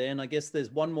flexibility there. And I guess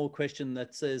there's one more question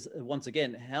that says, once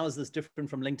again, how is this different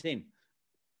from LinkedIn?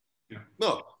 Yeah.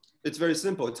 No, it's very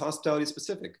simple. It's hospitality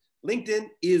specific. LinkedIn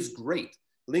is great.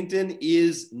 LinkedIn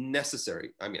is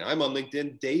necessary. I mean, I'm on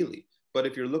LinkedIn daily, but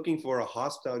if you're looking for a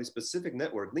hospitality specific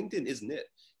network, LinkedIn isn't it.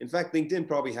 In fact, LinkedIn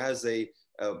probably has a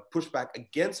pushback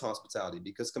against hospitality,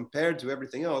 because compared to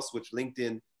everything else, which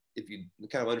LinkedIn, if you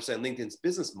kind of understand LinkedIn's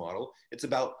business model, it's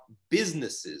about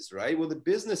businesses, right? Well, the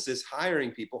businesses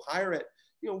hiring people hire at,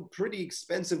 you know, pretty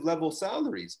expensive level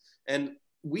salaries. And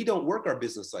we don't work our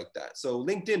business like that. So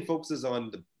LinkedIn focuses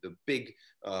on the big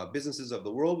businesses of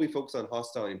the world. We focus on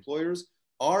hospitality employers.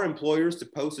 Our employers, to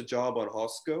post a job on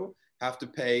Hosco, have to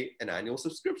pay an annual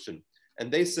subscription.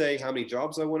 And they say how many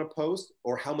jobs I want to post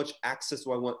or how much access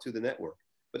do I want to the network.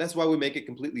 But that's why we make it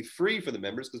completely free for the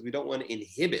members, because we don't want to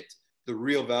inhibit the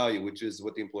real value, which is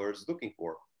what the employer is looking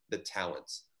for, the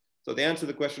talents. So the answer to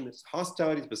the question is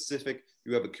hospitality specific.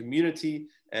 You have a community,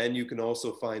 and you can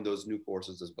also find those new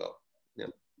courses as well.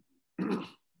 Yeah.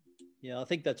 Yeah, I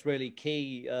think that's really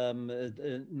key,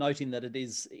 noting that it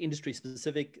is industry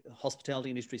specific, hospitality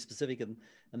industry specific, and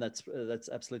that's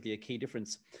absolutely a key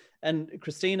difference. And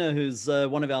Christina, who's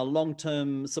one of our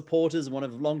long-term supporters, one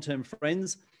of long-term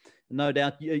friends, no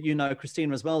doubt you know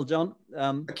Christina as well, John.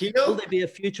 Will there be a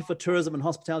future for tourism and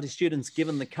hospitality students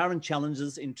given the current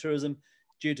challenges in tourism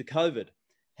due to COVID?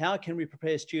 How can we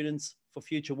prepare students for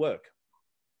future work?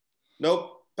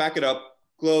 Nope, pack it up,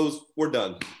 close, we're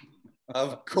done.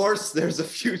 Of course there's a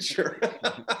future.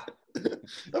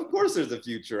 Of course there's a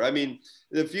future. I mean,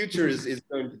 the future is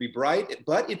going to be bright,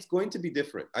 but it's going to be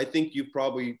different. I think you've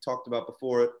probably talked about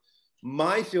before,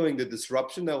 My feeling, the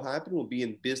disruption that will happen will be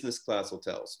in business class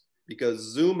hotels, because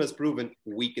Zoom has proven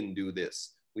we can do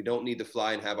this. We don't need to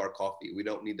fly and have our coffee. We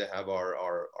don't need to have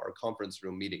our conference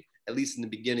room meeting, at least in the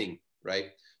beginning,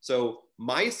 right? So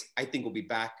MICE, I think, will be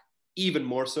back even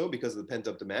more so because of the pent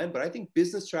up demand, but I think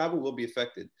business travel will be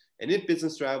affected. And if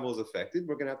business travel is affected,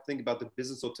 we're gonna have to think about the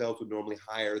business hotels would normally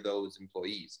hire those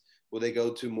employees. Will they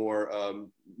go to more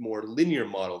linear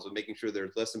models of making sure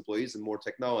there's less employees and more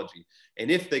technology?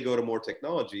 And if they go to more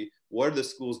technology, what are the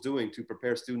schools doing to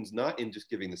prepare students not in just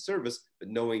giving the service, but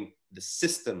knowing the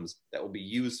systems that will be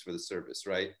used for the service,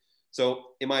 right? So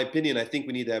in my opinion, I think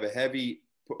we need to have a heavy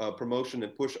promotion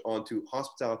and push onto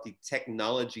hospitality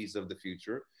technologies of the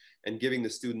future, and giving the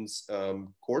students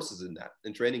courses in that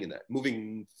and training in that,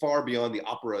 moving far beyond the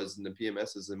operas and the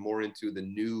PMSs and more into the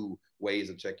new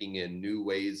ways of checking in, new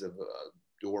ways of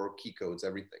door key codes,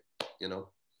 everything, you know?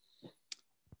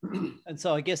 And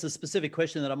so I guess a specific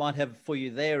question that I might have for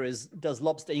you there is, does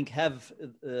Lobster Ink have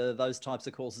those types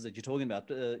of courses that you're talking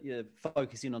about,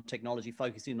 focusing on technology,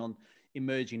 focusing on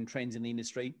emerging trends in the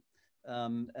industry?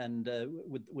 Would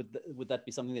that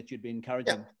be something that you'd be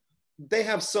encouraging? Yeah. They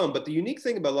have some, but the unique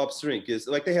thing about Lobster Ink is,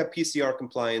 like, they have PCR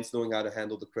compliance, knowing how to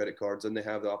handle the credit cards, and they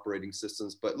have the operating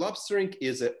systems. But Lobster Ink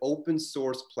is an open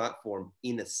source platform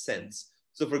in a sense.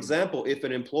 So for example, if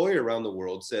an employer around the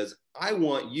world says, I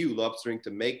want you, Lobster Ink,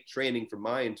 to make training for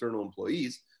my internal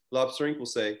employees, Lobster Ink will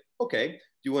say, okay, do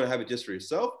you want to have it just for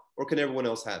yourself, or can everyone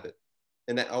else have it?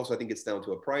 And that also, I think, gets down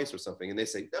to a price or something. And they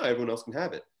say, no, everyone else can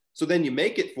have it. So then you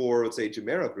make it for, let's say,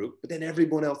 Jumeirah Group, but then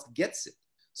everyone else gets it.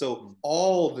 So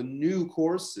all the new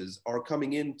courses are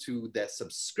coming into that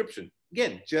subscription.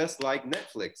 Again, just like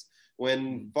Netflix.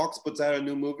 When Fox puts out a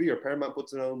new movie or Paramount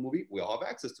puts out a movie, we all have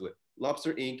access to it.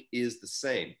 Lobster Ink is the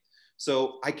same.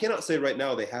 So I cannot say right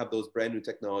now they have those brand new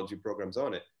technology programs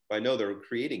on it, but I know they're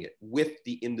creating it with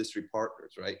the industry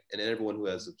partners, right? And everyone who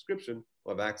has a subscription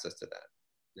will have access to that.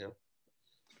 Yeah.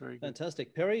 Very good.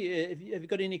 Fantastic. Perry, have you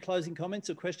got any closing comments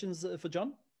or questions for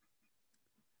John?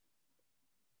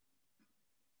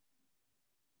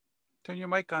 Turn your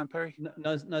mic on, Perry.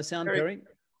 No sound, Perry.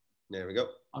 There we go.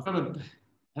 I've got a,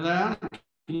 hello?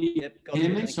 Can you hear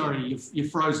me? Sorry, you're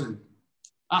frozen.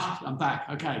 Ah, I'm back.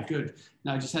 Okay, good.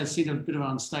 No, I just had seen a bit of an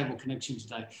unstable connection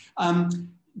today.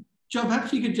 John,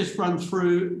 perhaps you could just run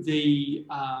through the,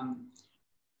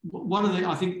 one of the,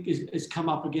 I think is come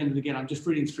up again and again. I'm just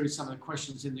reading through some of the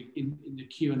questions in the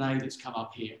Q&A that's come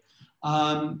up here.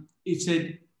 It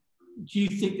said, do you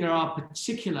think there are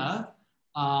particular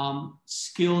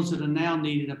skills that are now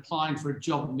needed applying for a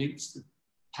job amidst the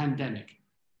pandemic?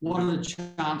 What are the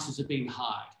chances of being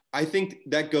hired? I think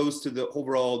that goes to the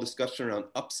overall discussion around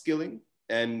upskilling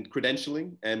and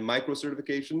credentialing and micro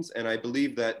certifications. And I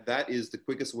believe that that is the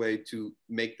quickest way to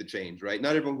make the change, right?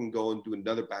 Not everyone can go and do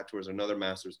another bachelor's or another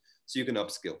master's, so you can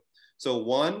upskill. So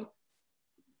one,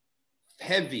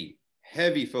 heavy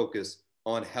focus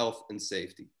on health and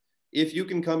safety. If you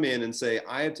can come in and say,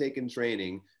 I have taken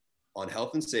training on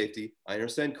health and safety, I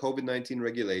understand COVID-19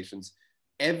 regulations,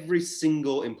 every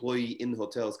single employee in the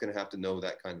hotel is going to have to know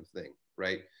that kind of thing,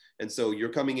 right? And so you're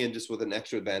coming in just with an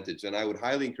extra advantage. And I would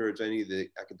highly encourage any of the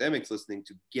academics listening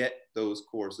to get those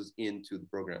courses into the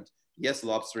programs. Yes,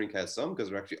 Lobster Ink has some because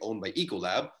they're actually owned by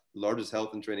Ecolab, the largest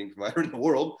health and training provider in the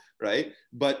world, right?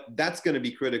 But that's going to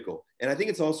be critical. And I think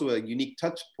it's also a unique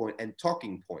touch point and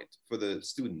talking point for the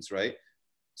students, right?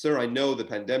 Sir, I know the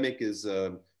pandemic is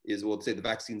we'll say the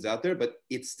vaccine's out there, but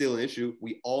it's still an issue.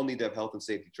 We all need to have health and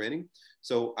safety training.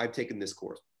 So I've taken this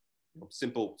course.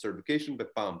 Simple certification,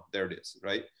 but bam, there it is,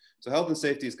 right? So health and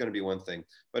safety is going to be one thing.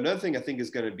 But another thing I think is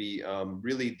going to be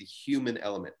really the human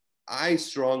element. I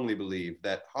strongly believe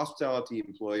that hospitality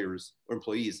employers or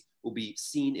employees will be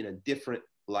seen in a different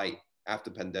light after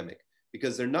the pandemic,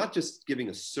 because they're not just giving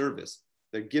a service,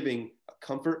 they're giving a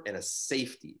comfort and a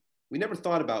safety. We never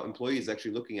thought about employees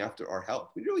actually looking after our health.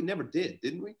 We really never did,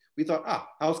 didn't we? We thought,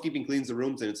 housekeeping cleans the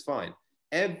rooms and it's fine.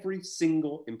 Every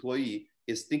single employee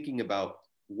is thinking about,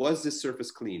 was this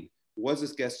surface clean? Was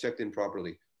this guest checked in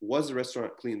properly? Was the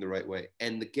restaurant cleaned the right way?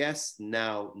 And the guests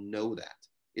now know that.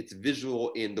 It's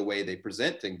visual in the way they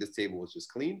present, saying this table was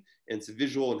just clean. And it's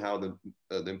visual in how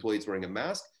the employee's wearing a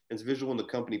mask. And it's visual in the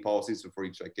company policies before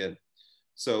you check in.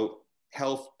 So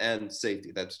health and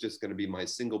safety, that's just going to be my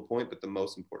single point, but the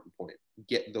most important point.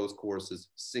 Get those courses,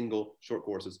 single short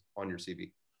courses on your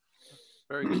CV.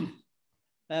 Very good.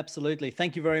 Absolutely.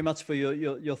 Thank you very much for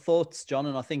your thoughts, John.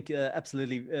 And I think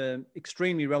absolutely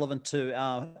extremely relevant to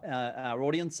our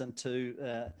audience and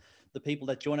to the people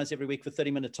that join us every week for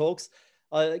 30-minute talks.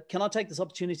 Can I take this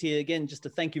opportunity again just to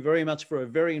thank you very much for a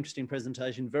very interesting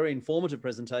presentation, very informative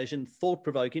presentation,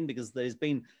 thought-provoking, because there's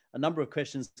been a number of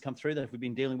questions come through that we've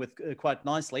been dealing with quite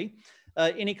nicely.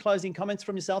 Any closing comments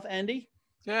from yourself, Andy?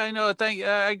 Yeah, I know.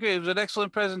 I agree. It was an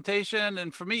excellent presentation,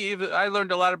 and for me, I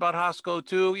learned a lot about Hosco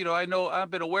too. You know,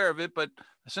 I've been aware of it, but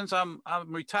since I'm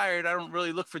retired, I don't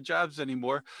really look for jobs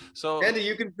anymore. So Andy,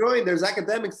 you can join. There's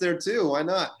academics there too. Why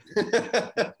not?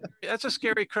 That's a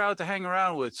scary crowd to hang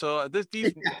around with. So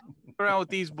these around with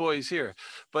these boys here,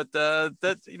 but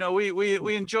that, you know,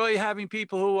 we enjoy having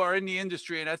people who are in the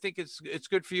industry, and I think it's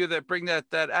good for you that bring that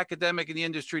academic and the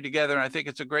industry together. And I think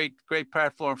it's a great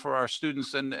platform for our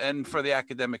students and for the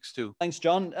academics too. Thanks,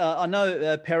 John. I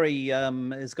know Perry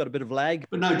has got a bit of lag,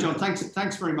 but no, John,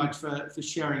 thanks very much for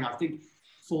sharing. I think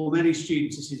for many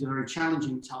students this is a very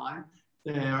challenging time.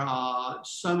 There are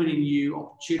so many new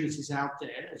opportunities out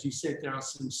there. As you said, there are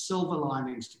some silver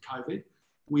linings to COVID.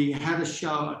 We had a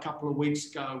show a couple of weeks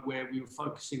ago where we were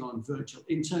focusing on virtual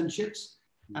internships.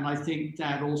 And I think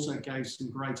that also gave some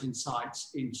great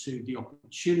insights into the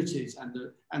opportunities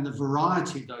and the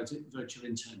variety of those virtual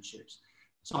internships.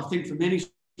 So I think for many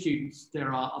students,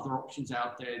 there are other options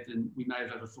out there than we may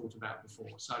have ever thought about before.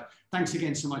 So thanks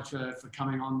again so much for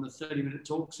coming on the 30-minute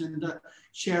talks and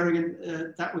sharing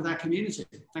that with our community.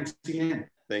 Thanks again.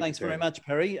 Thanks very much,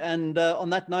 Perry. And on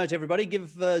that note, everybody,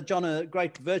 give John a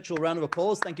great virtual round of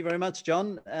applause. Thank you very much,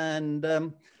 John. And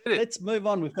let's move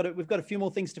on. We've got a few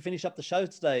more things to finish up the show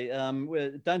today.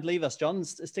 Don't leave us, John.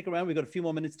 Stick around. We've got a few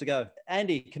more minutes to go.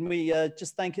 Andy, can we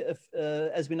just thank,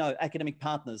 as we know, academic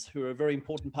partners who are a very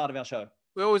important part of our show?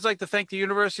 We always like to thank the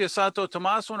University of Santo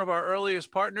Tomas, one of our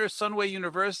earliest partners, Sunway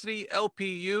University,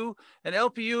 LPU. And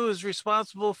LPU is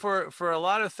responsible for a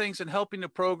lot of things in helping the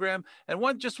program.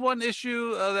 And just one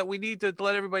issue that we need to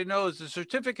let everybody know is the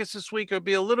certificates this week will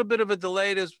be a little bit of a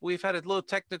delay as we've had a little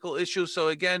technical issue. So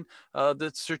again,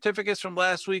 the certificates from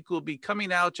last week will be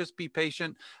coming out. Just be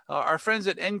patient. Our friends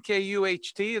at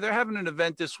NKUHT, they're having an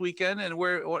event this weekend, and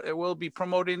we'll be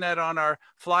promoting that on our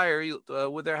flyer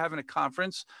where they're having a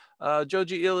conference.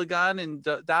 Joji Iligan in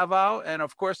Davao, and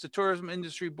of course the Tourism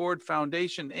Industry Board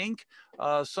Foundation, Inc.,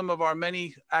 some of our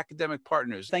many academic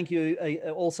partners. Thank you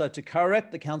also to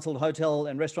COREP, the Council of Hotel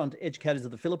and Restaurant Educators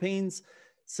of the Philippines,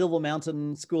 Silver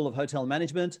Mountain School of Hotel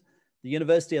Management, the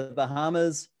University of the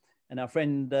Bahamas, and our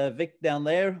friend Vic down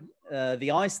there,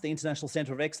 the ICE, the International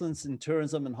Centre of Excellence in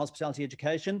Tourism and Hospitality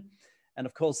Education, and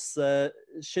of course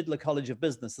Shidler College of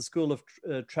Business, the School of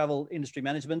Travel Industry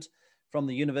Management, from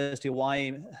the University of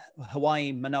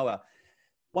Hawaii, Manoa.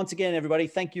 Once again, everybody,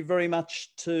 thank you very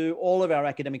much to all of our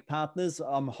academic partners.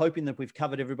 I'm hoping that we've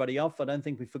covered everybody off. I don't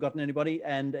think we've forgotten anybody.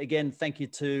 And again, thank you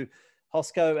to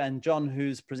Hosco and John,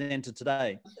 who's presented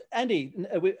today. Andy,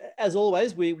 as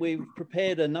always, we've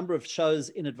prepared a number of shows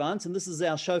in advance, and this is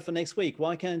our show for next week.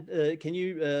 can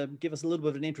you give us a little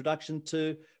bit of an introduction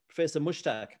to Professor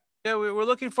Mushtaq? Yeah, we're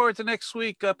looking forward to next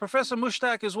week. Professor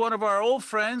Mushtaq is one of our old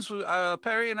friends.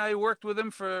 Perry and I worked with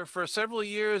him for several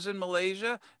years in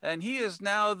Malaysia, and he is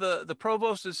now the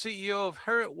provost and CEO of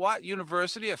Heriot Watt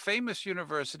University, a famous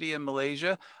university in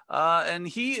Malaysia. And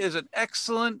he is an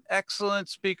excellent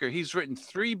speaker. He's written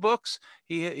 3 books.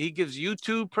 He gives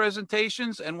YouTube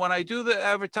presentations. And when I do the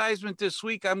advertisement this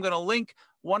week, I'm going to link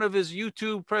one of his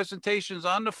YouTube presentations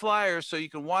on the flyer so you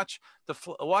can watch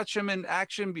him in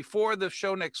action before the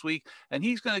show next week. And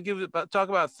he's going to talk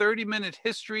about 30-minute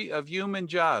history of human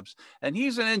jobs. And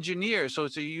he's an engineer, so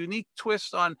it's a unique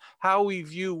twist on how we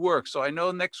view work. So I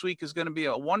know next week is going to be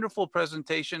a wonderful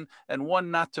presentation and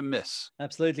one not to miss.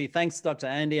 Absolutely. Thanks, Dr.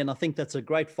 Andy. And I think that's a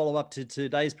great follow-up to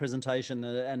today's presentation.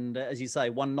 And as you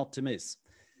say, one not to miss.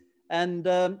 And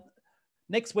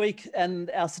next week, and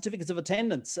our certificates of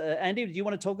attendance. Andy, do you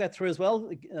want to talk that through as well?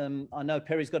 I know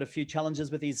Perry's got a few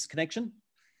challenges with his connection.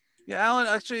 Yeah, Alan,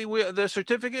 actually, the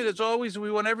certificate is always,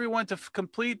 we want everyone to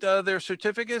complete their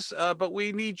certificates, but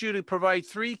we need you to provide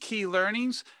 3 key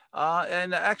learnings.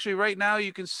 And actually right now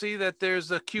you can see that there's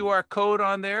a QR code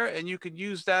on there and you can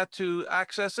use that to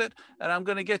access it. And I'm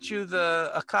going to get you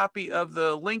a copy of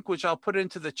the link, which I'll put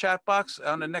into the chat box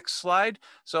on the next slide.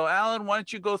 So Alan, why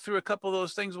don't you go through a couple of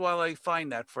those things while I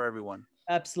find that for everyone?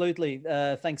 Absolutely.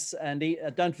 Thanks, Andy.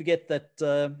 Don't forget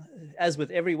that as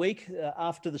with every week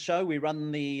after the show, we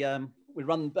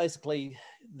run basically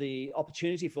the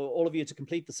opportunity for all of you to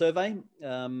complete the survey.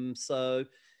 So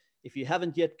if you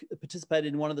haven't yet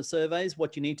participated in one of the surveys,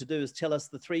 what you need to do is tell us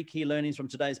the 3 key learnings from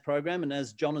today's program. And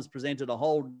as John has presented a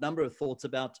whole number of thoughts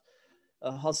about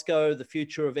Hosco, the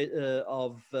future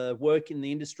of work in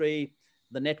the industry,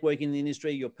 the networking in the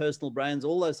industry, your personal brands,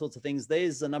 all those sorts of things.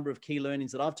 There's a number of key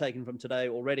learnings that I've taken from today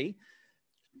already.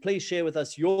 please share with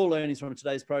us your learnings from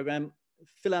today's program.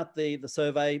 Fill out the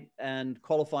survey and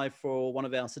qualify for one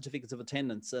of our certificates of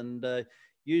attendance. And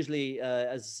usually,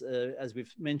 as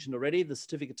we've mentioned already, the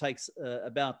certificate takes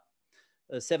about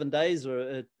 7 days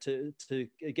to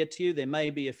get to you. There may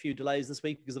be a few delays this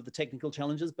week because of the technical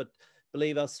challenges, but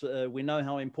believe us, we know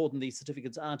how important these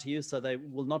certificates are to you, so they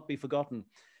will not be forgotten.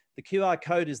 The QR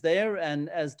code is there, and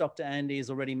as Dr. Andy has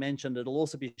already mentioned, it'll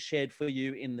also be shared for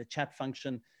you in the chat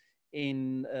function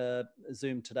in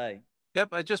Zoom today.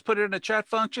 Yep, I just put it in a chat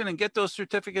function, and get those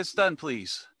certificates done,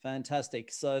 please.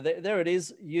 Fantastic. So there it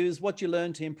is. Use what you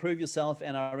learn to improve yourself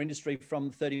and our industry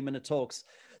from 30-minute talks.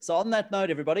 So on that note,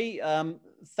 everybody,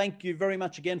 thank you very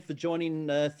much again for joining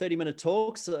 30-minute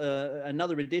talks,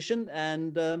 another edition.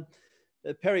 And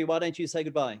Perry, why don't you say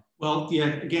goodbye? Well, yeah,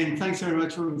 again, thanks very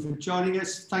much for joining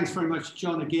us. Thanks very much,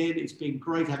 John, again. It's been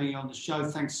great having you on the show.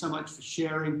 Thanks so much for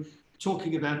sharing,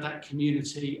 talking about that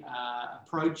community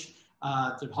approach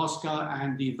to Hosco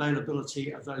and the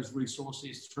availability of those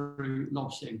resources through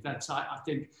Lobster Ink. That's, I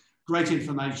think, great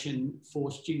information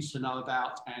for students to know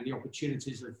about and the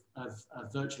opportunities of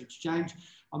virtual exchange.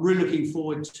 I'm really looking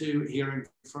forward to hearing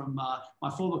from my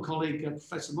former colleague,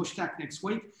 Professor Mushtak, next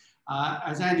week.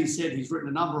 As Andy said, he's written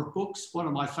a number of books. One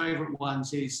of my favorite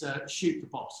ones is Shoot the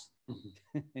Boss.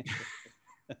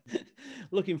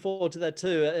 Looking forward to that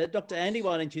too. Dr. Andy,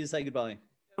 why don't you say goodbye?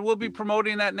 We'll be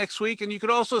promoting that next week. And you could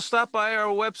also stop by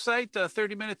our website,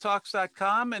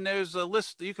 30minutetalks.com, and there's a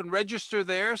list. You can register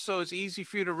there. So it's easy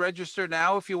for you to register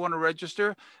now if you want to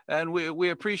register. And we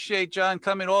appreciate John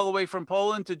coming all the way from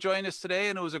Poland to join us today.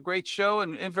 And it was a great show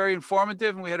and very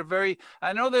informative. And we had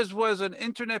I know there was an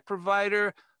internet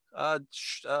provider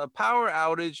power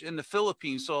outage in the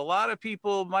Philippines, so a lot of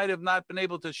people might have not been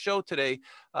able to show today.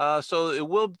 So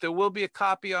there will be a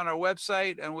copy on our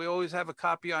website, and we always have a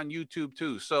copy on YouTube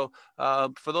too. So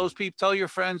for those people, tell your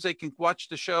friends they can watch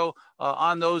the show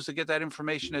on those to get that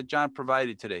information that John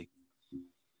provided today.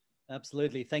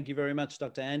 Absolutely. Thank you very much,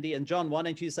 Dr. Andy. And John, why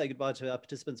don't you say goodbye to our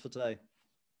participants for today?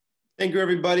 Thank you,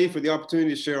 everybody, for the opportunity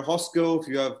to share Hosco. If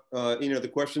you have any other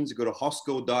questions, you go to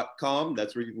hosco.com.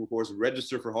 That's where you can, of course,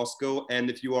 register for Hosco. And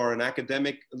if you are an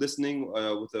academic listening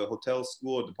with a hotel,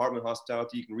 school, or department of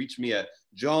hospitality, you can reach me at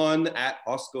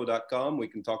john@hosco.com. We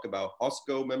can talk about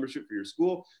Hosco membership for your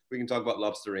school. We can talk about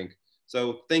Lobster Ink.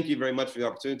 So thank you very much for the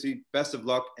opportunity. Best of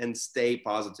luck and stay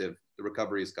positive. The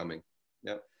recovery is coming.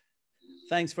 Yeah.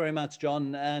 Thanks very much,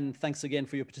 John, and thanks again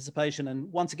for your participation. And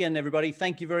once again, everybody,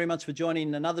 thank you very much for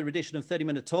joining another edition of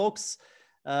 30-Minute Talks.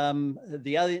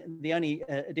 The only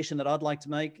addition that I'd like to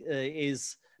make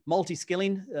is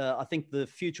multi-skilling. I think the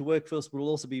future workforce will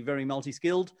also be very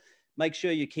multi-skilled. Make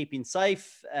sure you're keeping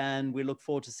safe, and we look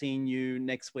forward to seeing you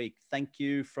next week. Thank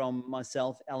you from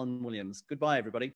myself, Alan Williams. Goodbye, everybody.